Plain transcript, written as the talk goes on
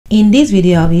In this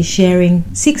video, I'll be sharing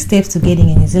 6 steps to getting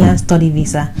a New Zealand study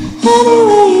visa.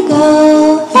 Anywhere you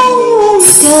go,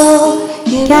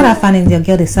 Kiara Fan is your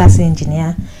girl, the sassy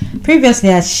engineer. Previously,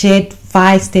 I shared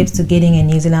 5 steps to getting a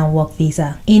New Zealand work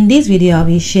visa. In this video, I'll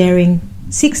be sharing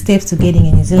 6 steps to getting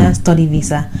a New Zealand study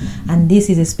visa, and this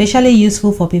is especially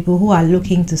useful for people who are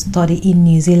looking to study in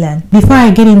New Zealand. Before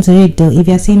I get into it though, if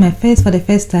you're seeing my face for the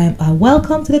first time,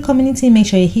 welcome to the community. Make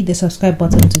sure you hit the subscribe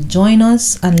button to join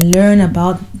us and learn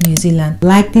about New Zealand.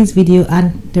 Like this video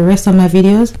and the rest of my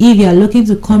videos. If you are looking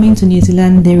to come into New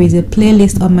Zealand, there is a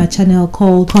playlist on my channel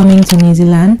called Coming to New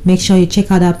Zealand. Make sure you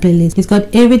check out that playlist. It's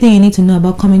got everything you need to know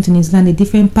about coming to New Zealand, the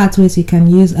different pathways you can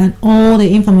use, and all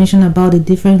the information about the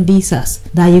different visas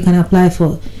that you can apply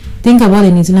for. Think about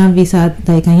the New Zealand visa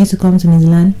that you can use to come to New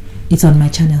Zealand. It's on my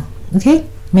channel. Okay,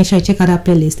 make sure you check out that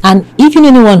playlist, and if you know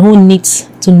anyone who needs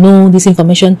to know this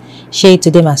information, share it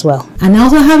to them as well. And I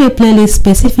also have a playlist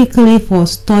specifically for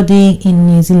studying in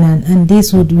New Zealand, and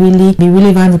this would really be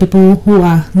relevant to people who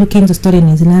are looking to study in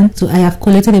New Zealand. So I have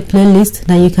collated a playlist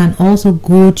that you can also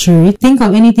go through it. Think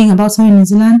of anything about studying in New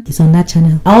Zealand, it's on that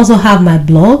channel. I also have my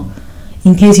blog.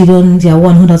 In case you're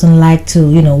one who doesn't like to,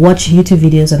 watch YouTube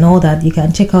videos and all that, you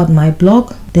can check out my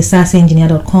blog,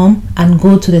 thesassengineer.com, and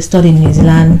go to the Study in New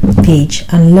Zealand page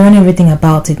and learn everything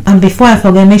about it. And before I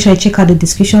forget, make sure you check out the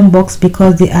description box,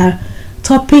 because there are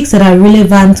topics that are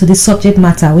relevant to this subject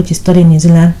matter, which is Study in New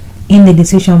Zealand, in the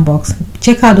description box.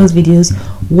 Check out those videos,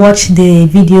 watch the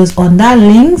videos on that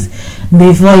links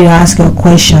before you ask your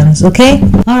questions. Okay,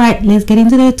 all right, let's get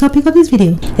into the topic of this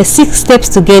video. The 6 steps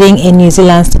to getting a New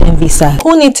Zealand student visa.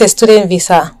 Who needs a student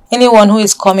visa? Anyone who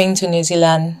is coming to New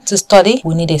Zealand to study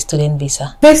will need a student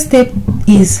visa. First step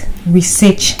is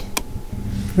research.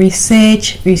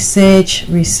 Research.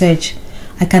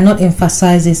 I cannot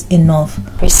emphasize this enough.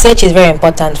 Research is very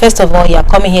important. First of all, you are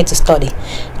coming here to study,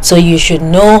 so you should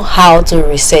know how to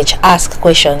research. Ask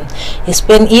questions.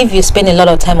 If you spend a lot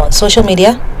of time on social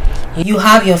media, you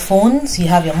have your phones, you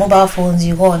have your mobile phones,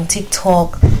 you go on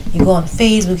TikTok, you go on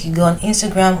Facebook, you go on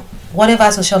Instagram,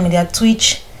 whatever social media,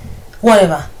 Twitch,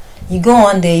 whatever. You go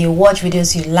on there, you watch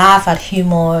videos, you laugh at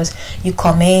humors, you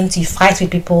comment, you fight with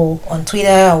people on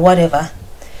Twitter or whatever.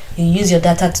 You use your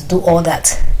data to do all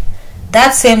that.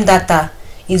 That same data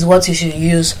is what you should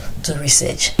use to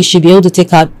research. You should be able to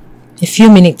take out a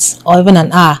few minutes or even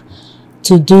an hour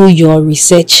to do your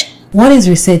research. What is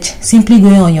research? Simply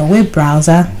going on your web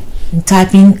browser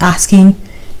and asking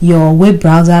your web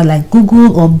browser like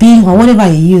Google or Bing or whatever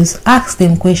you use. Ask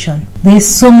them questions. There's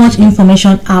so much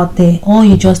information out there. All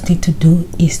you just need to do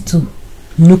is to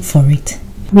look for it.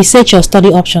 Research your study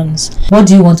options. What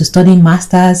do you want to study?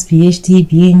 Masters, PhD,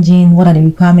 BEng? What are the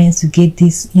requirements to get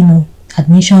this,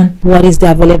 admission? What is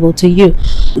there available to you?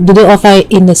 Do they offer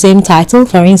it in the same title?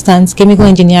 For instance, chemical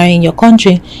engineering in your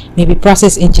country, maybe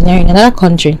process engineering in another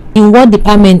country. In what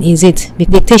department is it?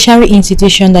 The tertiary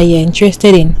institution that you're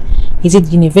interested in. Is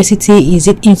it university? Is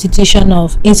it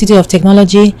Institute of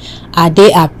Technology? Are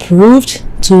they approved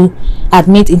to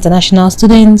admit international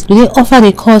students? Do they offer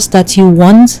the course that you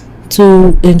want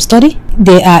to study?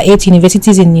 There are 8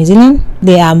 universities in New Zealand.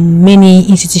 There are many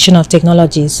institutions of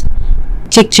technologies.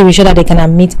 Check to be sure that they can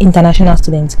admit international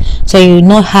students, so you will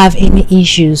not have any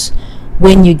issues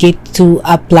when you get to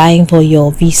applying for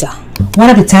your visa. What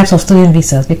are the types of student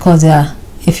visas? Because there are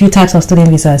a few types of student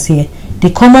visas here. The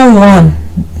common one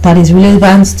that is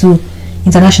relevant to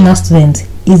international students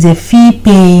is a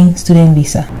fee-paying student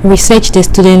visa. Research the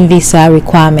student visa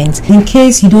requirements. In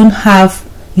case you don't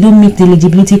meet the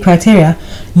eligibility criteria,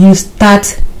 you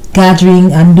start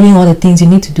gathering and doing all the things you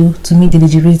need to do to meet the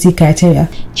eligibility criteria.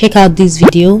 Check out this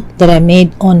video that I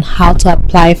made on how to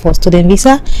apply for student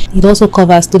visa. It also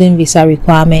covers student visa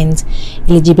requirements,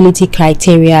 eligibility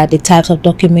criteria, the types of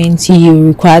documents you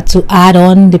require to add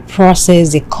on, the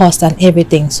process, the cost, and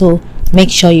everything. So make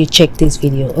sure you check this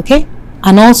video, okay?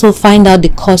 And also find out the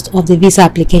cost of the visa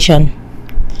application.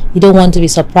 You don't want to be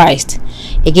surprised.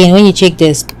 Again, when you check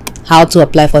this how to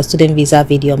apply for student visa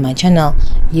video on my channel,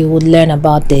 you would learn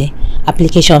about the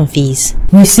application fees.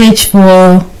 Research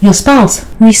for your spouse.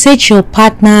 Research your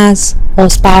partner's or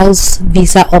spouse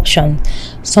visa option.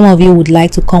 Some of you would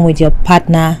like to come with your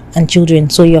partner and children,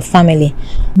 so your family.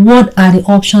 What are the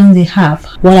options they have?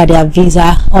 What are their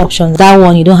visa options? That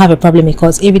one you don't have a problem,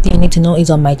 because everything you need to know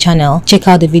is on my channel. Check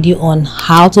out the video on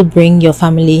how to bring your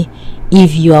family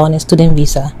if you are on a student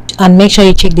visa, and make sure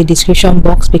you check the description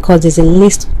box, because there's a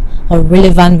list of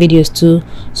relevant videos too.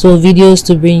 So videos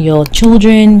to bring your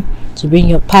children, to bring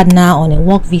your partner on a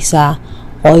work visa,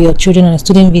 or your children on a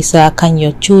student visa. Can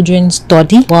your children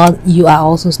study while you are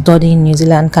also studying in New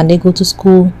Zealand? Can they go to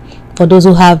school? for those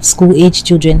who have school age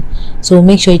children. So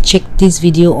make sure you check this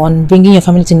video on bringing your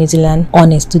family to New Zealand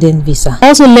on a student visa.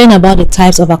 Also learn about the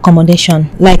types of accommodation.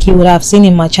 Like you would have seen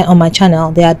in on my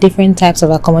channel, there are different types of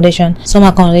accommodation. Some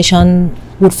accommodation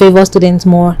would favor students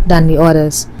more than the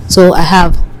others. So I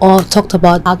have all talked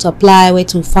about how to apply, where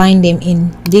to find them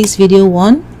in this video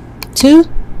 1, 2,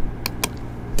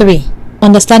 3.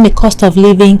 Understand the cost of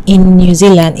living in New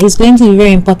Zealand is going to be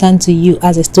very important to you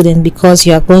as a student, because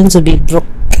you are going to be broke.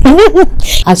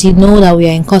 As you know that we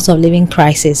are in cost of living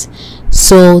crisis,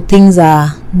 so things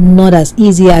are not as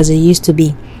easy as it used to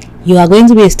be. You are going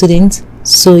to be a student,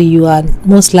 so you are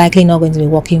most likely not going to be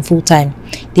working full-time.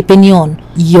 Depending on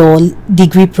your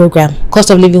degree program,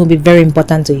 cost of living will be very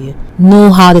important to you.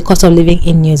 Know how the cost of living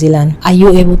in New Zealand. Are you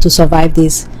able to survive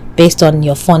this based on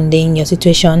your funding, your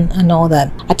situation, and all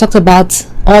that? I talked about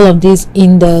all of this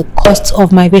in the cost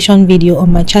of migration video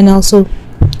on my channel, so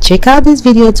check out this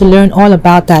video to learn all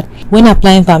about that. When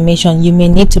applying for admission, you may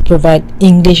need to provide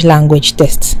English language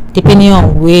tests depending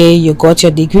on where you got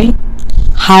your degree,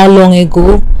 how long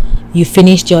ago you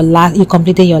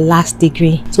completed your last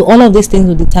degree. So all of these things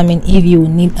will determine if you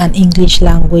need an English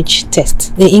language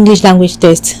test. The English language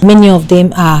test, many of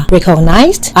them are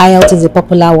recognized. IELTS is a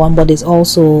popular one, but there's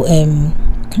also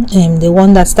the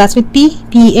one that starts with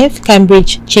PEF.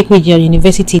 Cambridge. Check with your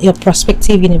university, your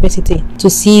prospective university, to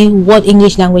see what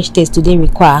English language test do they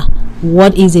require.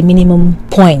 What is the minimum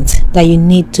point that you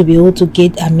need to be able to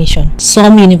get admission?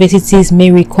 Some universities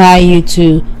may require you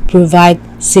to provide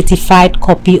certified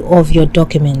copy of your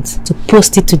documents, to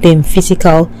post it to them,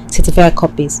 physical certified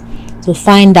copies. So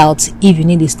find out if you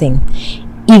need this thing.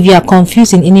 If you are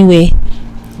confused in any way,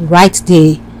 write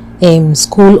the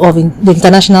School of the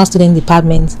International Student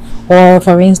Department, or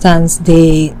for instance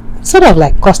the sort of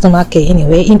like customer care.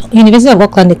 Anyway, in University of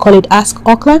Auckland they call it Ask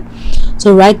Auckland.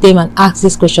 So write them and ask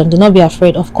this question. Do not be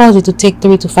afraid. Of course it will take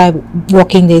 3 to 5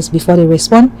 working days before they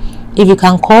respond. If you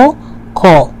can call,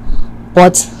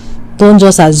 but don't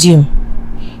just assume.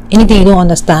 Anything you don't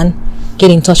understand, get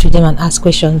in touch with them and ask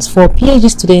questions. For PhD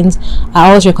students, I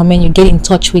always recommend you get in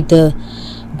touch with the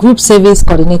group service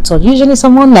coordinator, usually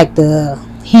someone like the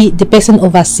person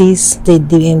oversees the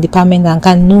department and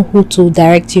can know who to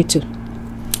direct you to.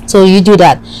 So you do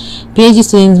that. PhD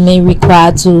students may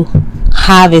require to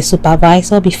have a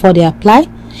supervisor before they apply.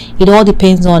 It all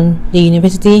depends on the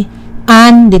university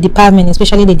and the department,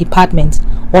 especially the department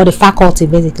or the faculty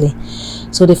basically.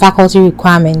 So the faculty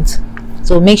requirement.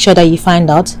 So make sure that you find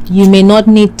out. You may not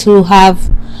need to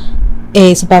have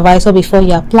a supervisor before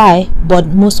you apply, but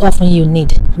most often you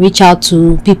need. Reach out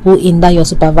to people in that your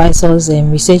supervisors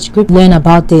and research group. Learn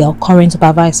about their current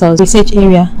supervisors' research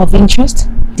area of interest.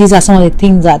 These are some of the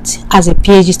things that as a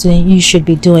PhD student you should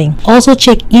be doing. Also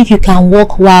check if you can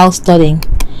work while studying,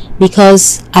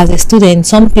 because as a student,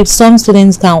 some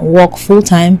students can work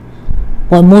full-time,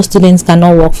 but most students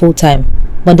cannot work full-time.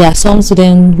 But there are some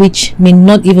students which may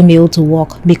not even be able to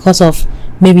work because of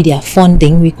maybe their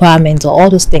funding requirements or all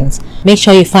those things. Make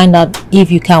sure you find out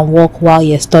if you can work while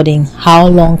you're studying. How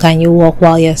long can you work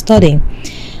while you're studying?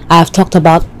 I've talked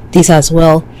about this as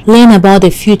well. Learn about the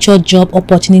future job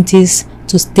opportunities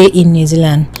to stay in New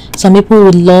Zealand. Some people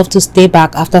would love to stay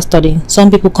back after studying. Some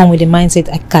people come with the mindset,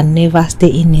 I can never stay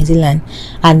in New Zealand,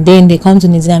 and then they come to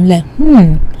New Zealand like,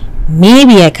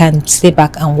 maybe I can stay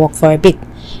back and work for a bit.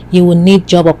 You will need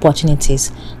job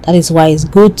opportunities. That is why it's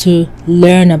good to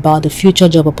learn about the future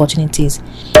job opportunities.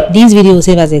 This video will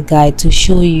serve as a guide to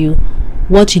show you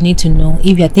what you need to know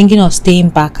if you're thinking of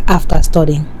staying back after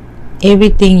studying.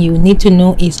 Everything you need to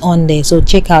know is on there, so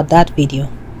check out that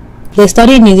video. The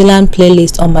Study in New Zealand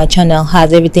playlist on my channel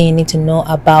has everything you need to know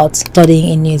about studying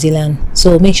in New Zealand,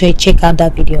 so make sure you check out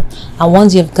that video. And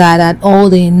once you've gathered all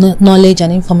the knowledge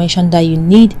and information that you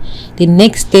need, the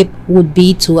next step would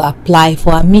be to apply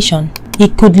for admission.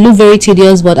 It could look very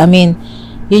tedious, but I mean,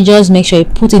 you just make sure you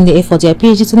put in the effort. You're a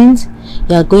PhD student,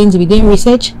 you're going to be doing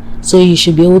research, so you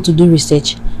should be able to do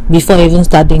research before you even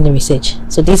start doing the research.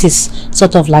 So this is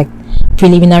sort of like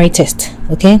preliminary test,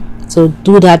 okay? So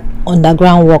do that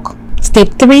underground work. Step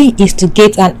 3 is to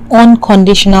get an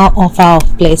unconditional offer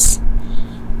of place.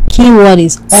 Keyword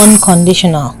is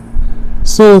unconditional.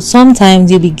 So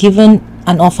sometimes you'll be given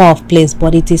an offer of place,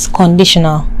 but it is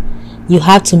conditional. You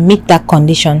have to meet that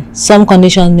condition. Some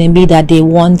conditions may be that they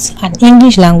want an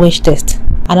English language test.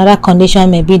 Another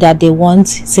condition may be that they want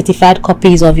certified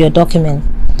copies of your document,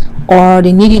 or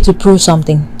they need you to prove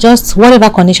something. Just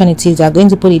whatever condition it is, they are going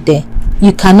to put it there.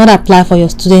 You cannot apply for your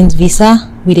student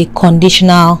visa with a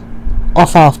conditional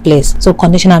offer of place, so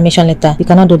conditional admission letter. You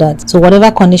cannot do that. So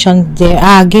whatever conditions you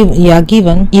are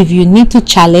given, if you need to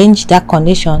challenge that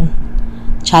condition,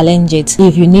 challenge it.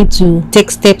 If you need to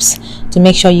take steps to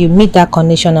make sure you meet that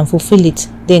condition and fulfill it,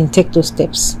 then take those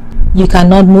steps. You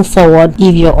cannot move forward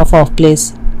if your offer of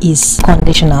place is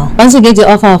conditional. Once you get the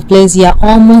offer of place, you're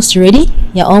almost ready,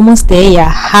 you're almost there, you're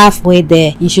halfway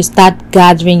there. You should start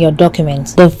gathering your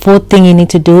documents. The fourth thing you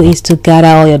need to do is to gather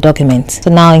all your documents.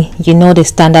 So now you know the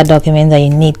standard documents that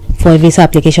you need for a visa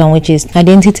application, which is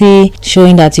identity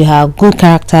showing that you have good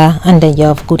character and that you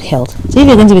have good health. So if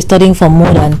you're going to be studying for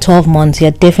more than 12 months,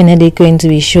 you're definitely going to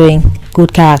be showing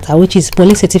good character, which is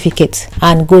police certificate,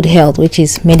 and good health, which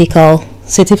is medical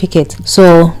certificate.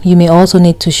 So you may also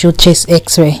need to show chest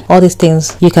x-ray. All these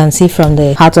things you can see from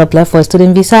the how to apply for a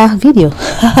student visa video.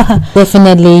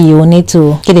 Definitely you will need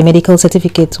to get a medical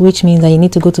certificate, which means that you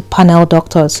need to go to panel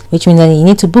doctors, which means that you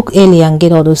need to book early and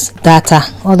get all those data,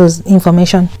 all those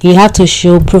information. You have to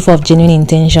show proof of genuine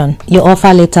intention. Your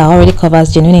offer letter already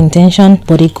covers genuine intention,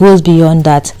 but it goes beyond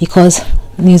that, because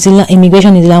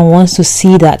Immigration New Zealand wants to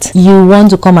see that you want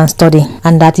to come and study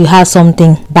and that you have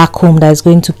something back home that is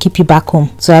going to keep you back home.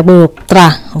 So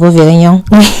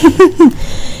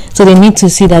so they need to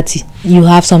see that you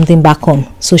have something back home.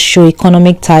 So show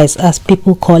economic ties, as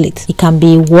people call it. It can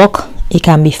be work, it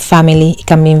can be family, it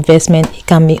can be investment, it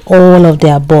can be all of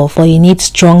the above, but you need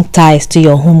strong ties to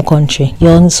your home country. You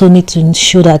also need to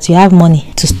show that you have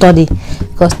money to study,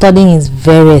 because studying is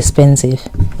very expensive,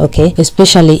 okay?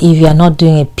 Especially if you are not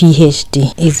doing a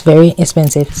PhD, it's very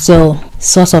expensive. So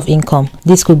source of income,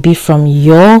 this could be from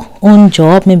your own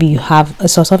job. Maybe you have a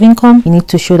source of income, you need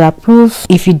to show that proof.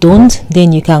 If you don't,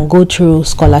 then you can go through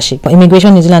scholarship. But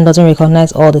Immigration New Zealand doesn't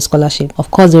recognize all the scholarship.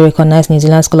 Of course, they recognize New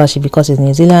Zealand scholarship because it's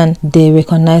New Zealand. They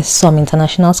recognize some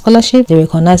international scholarship, they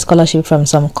recognize scholarship from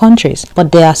some countries,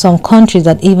 but there are some countries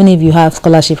that even if you have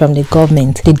scholarship from the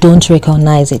government, they don't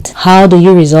recognize it. How do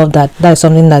you resolve that? That is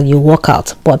something that you work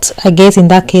out, but I guess in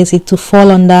that case it will fall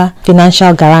under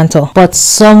financial guarantor. But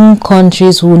some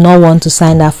countries will not want to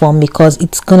sign that form because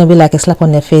it's going to be like a slap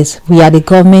on their face. We are the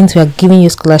government, we are giving you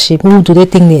scholarship. Who do they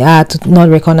think they are to not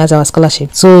recognize our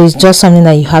scholarship? So it's just something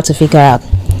that you have to figure out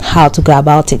how to go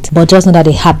about it, but just know that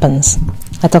it happens.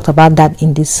 I talked about that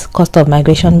in this cost of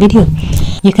migration video.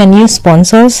 You can use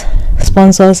sponsors.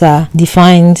 Sponsors are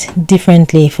defined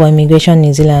differently for Immigration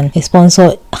New Zealand. A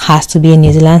sponsor has to be a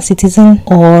New Zealand citizen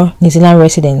or New Zealand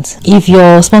resident. If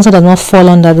your sponsor does not fall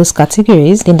under those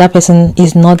categories, then that person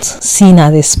is not seen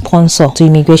as a sponsor to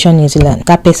Immigration New Zealand.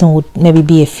 That person would maybe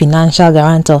be a financial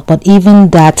guarantor, but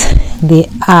even that, there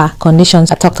are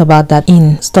conditions. I talked about that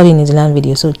in Study New Zealand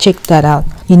video, so check that out.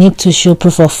 You need to show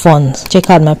proof of funds. Check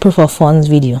out my proof of funds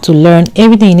video to learn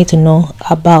everything you need to know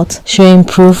about showing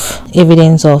proof,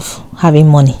 evidence of having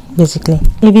money, basically.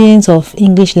 Evidence of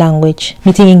English language,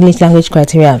 meeting English language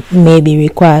criteria may be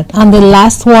required. And the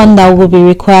last one that will be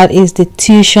required is the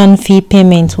tuition fee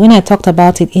payment. When I talked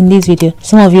about it in this video,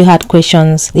 some of you had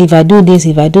questions. If I do this,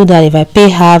 if I do that, if I pay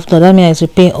half, does that mean I have to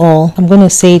pay all? I'm going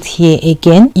to say it here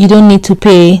again. You don't need to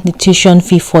pay the tuition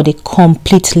fee for the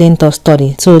complete length of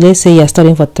study. So let's say you're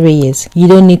studying for 3 years. You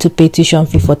don't need to pay tuition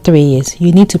fee for 3 years.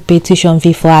 You need to pay tuition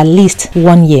fee for at least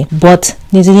 1 year. But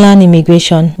New Zealand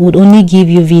immigration would only give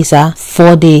you visa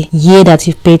for the year that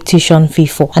you paid tuition fee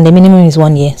for, and the minimum is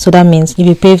 1 year. So that means if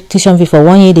you pay tuition fee for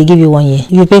 1 year, they give you 1 year.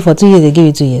 If you pay for 2 years, they give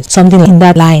you 2 years. Something in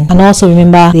that line. And also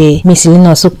remember the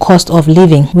miscellaneous cost of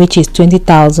living, which is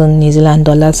 20,000 New Zealand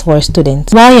dollars for a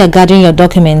student. While you're gathering your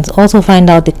documents, also find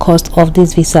out the cost of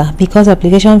this visa, because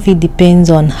application fee depends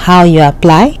on how you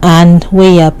apply and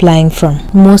where you're applying from.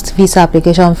 Most visa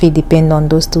application fee depend on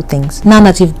those two things. Now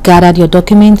that you've gathered your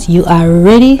documents, you are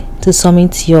ready to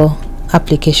submit your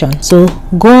application. So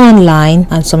go online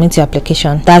and submit your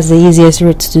application. That's the easiest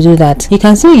route to do that. You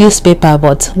can still use paper,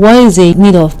 but what is the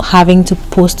need of having to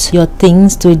post your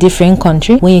things to a different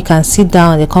country when you can sit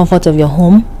down in the comfort of your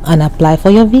home and apply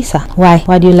for your visa?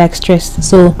 Why do you like stress?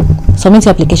 So submit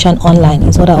your application online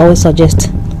is what I always suggest.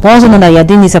 But also know that you're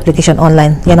doing this application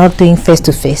online, you're not doing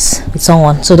face-to-face with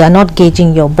someone, so they're not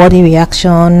gauging your body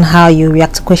reaction, how you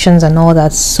react to questions and all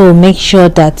that. So make sure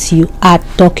that you add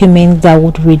documents that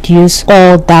would reduce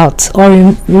all doubt or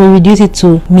reduce it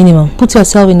to minimum. Put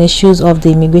yourself in the shoes of the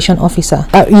immigration officer.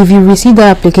 If you receive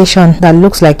that application that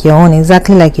looks like your own,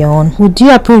 exactly like your own, would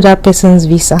you approve that person's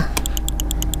visa?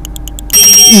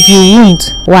 If you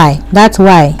won't, why? That's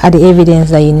why are the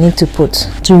evidence that you need to put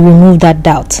to remove that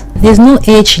doubt. There's no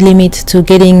age limit to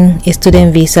getting a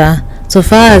student visa So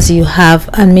far as you have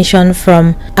admission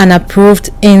from an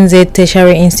approved NZ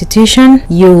tertiary institution,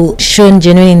 you shown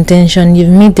genuine intention, you've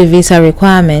met the visa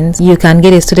requirements, you can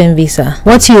get a student visa.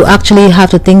 What you actually have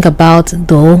to think about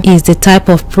though is the type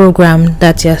of program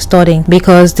that you're studying,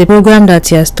 because the program that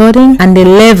you're studying and the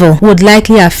level would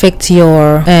likely affect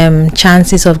your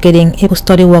chances of getting a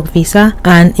study work visa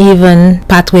and even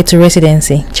pathway to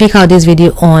residency. Check out this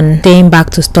video on staying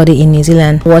back to study in New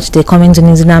Zealand. Watch the Coming to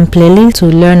New Zealand playlist to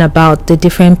learn about the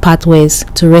different pathways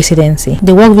to residency.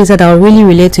 The work visa that will really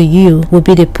relate to you will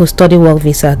be the post-study work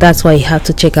visa. That's why you have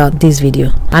to check out this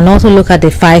video, and also look at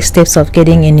the 5 steps of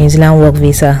getting a New Zealand work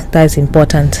visa. That is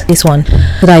important, this one,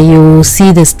 so that you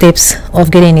see the steps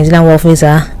of getting a New Zealand work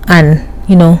visa and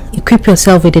equip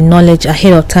yourself with the knowledge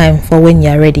ahead of time for when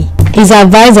you're ready. It's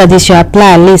advised that you should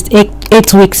apply at least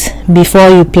 8 weeks before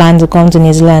you plan to come to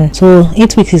New Zealand. So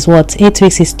 8 weeks is what? 8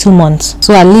 weeks is 2 months.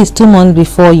 So at least 2 months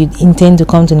before you intend to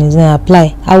come to New Zealand,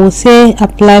 apply. I would say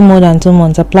apply more than 2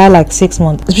 months. Apply like 6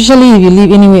 months. Especially if you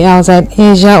live anywhere outside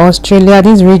Asia, Australia,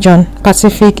 this region,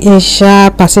 Pacific,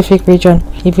 Asia, Pacific region.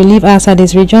 If you live outside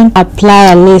this region,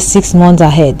 apply at least 6 months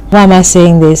ahead. Why am I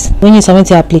saying this? When you submit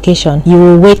your application, you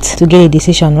will wait to get a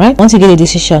decision, right? Once you get a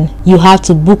decision, you have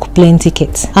to book plane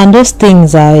tickets. And those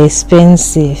things are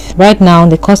expensive. Right now,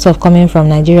 the cost of coming from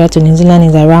Nigeria to New Zealand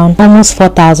is around almost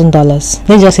 $4,000.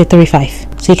 Let's just say 3,500.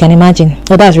 So you can imagine.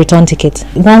 So that's return ticket.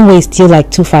 One way is still like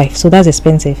 2,500. So that's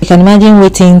expensive. You can imagine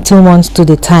waiting 2 months to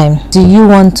the time. Do you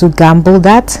want to gamble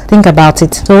that? Think about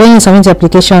it. So when you submit your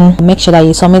application, make sure that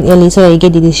you submit early so that you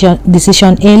get the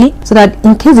decision early, so that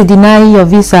in case they deny your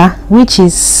visa, which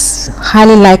is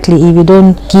highly likely if you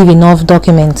don't give enough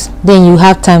documents, then you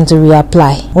have time to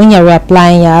reapply. When you're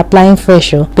reapplying, you're applying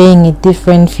fresh, paying a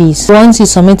different fees. Once you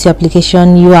submit your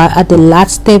application, you are at the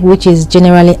last step, which is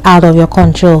generally out of your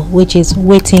control, which is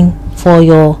waiting for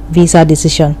your visa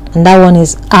decision. And that one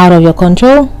is out of your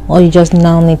control. All you just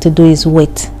now need to do is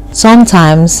wait.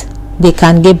 Sometimes they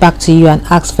can get back to you and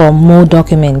ask for more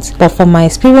documents, but from my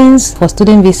experience, for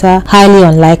student visa, highly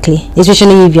unlikely,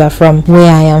 especially if you are from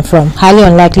where I am from. Highly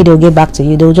unlikely they'll get back to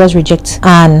you. They'll just reject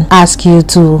and ask you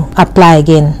to apply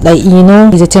again. Like,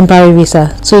 it's a temporary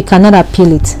visa, so you cannot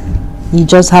appeal it. You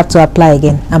just have to apply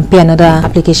again and pay another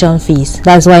application fees.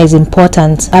 That's why it's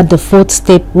important at the 4th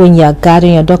step, when you are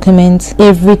gathering your documents,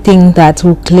 everything that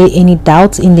will clear any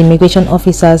doubts in the immigration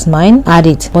officer's mind, add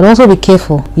it. But also be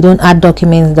careful, you don't add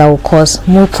documents that will cause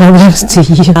more problems to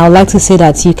you. I would like to say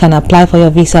that you can apply for your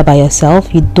visa by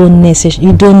yourself. You don't need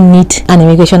an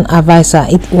immigration advisor.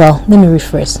 Let me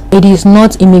rephrase. It is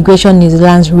not Immigration New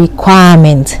Zealand's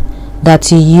requirement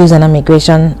that you use an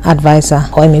immigration advisor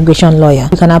or immigration lawyer.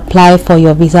 You can apply for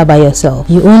your visa by yourself.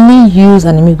 You only use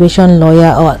an immigration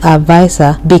lawyer or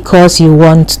advisor because you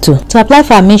want to. To apply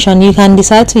for admission, you can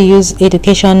decide to use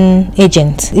education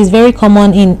agents. It's very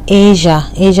common in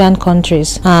Asian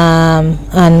countries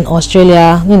and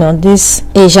Australia, this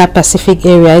Asia Pacific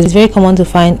area. It's very common to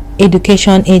find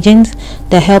education agents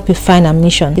that help you find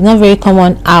admission. It's not very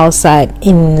common outside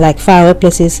in like faraway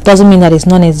places. Doesn't mean that it's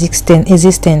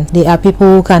non-existent. There are people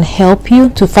who can help you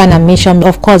to find admission.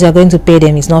 Of course, you're going to pay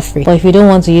them. It's not free. But if you don't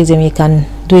want to use them, you can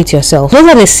do it yourself. Those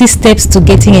are the 6 steps to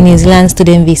getting a New Zealand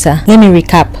student visa. Let me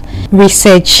recap.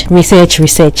 Research.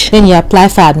 Then you apply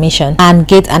for admission and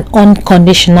get an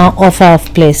unconditional offer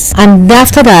of place. And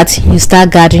after that, you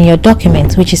start gathering your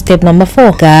documents, which is step number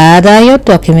 4. Gather your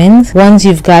documents. Once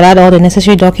you've gathered all the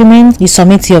necessary documents, you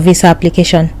submit your visa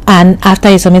application. And after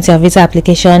you submit your visa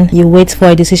application, you wait for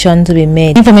a decision to be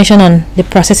made. Information on the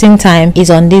processing time is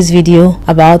on this video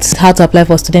about how to apply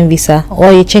for student visa,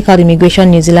 or you check out the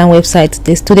Immigration New Zealand website,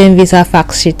 the student visa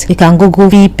fact sheet. You can Google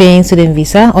fee paying student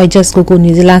visa, or just Google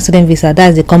New Zealand student visa.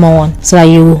 That's the common one, so that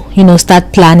you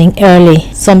start planning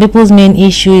early. Some people's main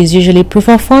issue is usually proof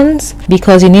of funds,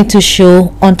 because you need to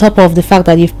show, on top of the fact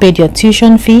that you've paid your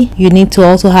tuition fee, you need to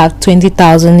also have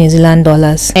 20,000 New Zealand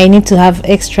dollars. And you need to have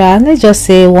extra, let's just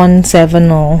say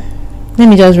 1,700, or let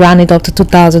me just round it up to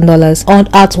 $2,000 on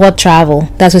outward travel.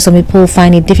 That's why some people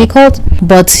find it difficult,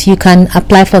 but you can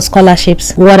apply for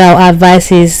scholarships. What I advise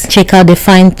is check out the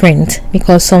fine print,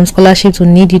 because some scholarships will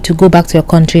need you to go back to your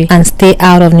country and stay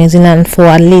out of New Zealand for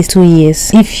at least 2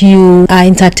 years. If you are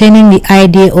entertaining the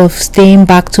idea of staying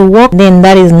back to work, then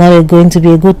that is not going to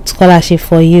be a good scholarship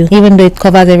for you. Even though it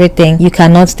covers everything, you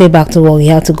cannot stay back to work.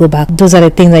 You have to go back. Those are the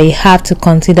things that you have to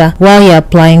consider while you're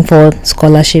applying for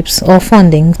scholarships or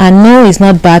funding. And no, it's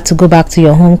not bad to go back to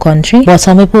your home country, but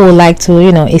some people would like to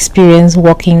experience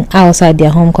working outside their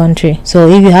home country. So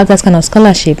if you have that kind of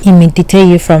scholarship, it may deter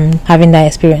you from having that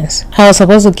experience. I was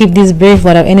supposed to keep this brief,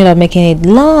 but I've ended up making it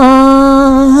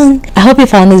long. along. I hope you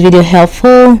found this video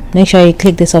helpful. Make sure you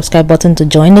click the subscribe button to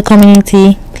join the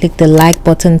community. Click the like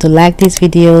button to like this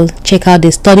video. Check out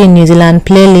the Study in New Zealand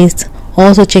playlist.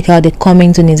 Also check out the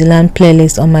Coming to New Zealand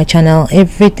playlist on my channel.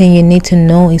 Everything you need to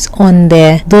know is on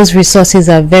there. Those resources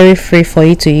are very free for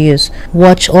you to use.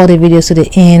 Watch all the videos to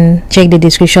the end. Check the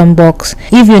description box.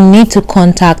 If you need to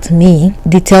contact me,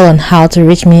 detail on how to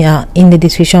reach me are in the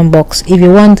description box. If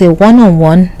you want a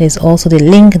one-on-one, there's also the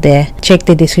link there. Check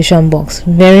the description box.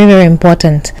 Very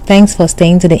important. Thanks for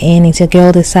staying to the end. It's your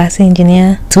girl, the Sassy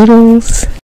Engineer. Toodles.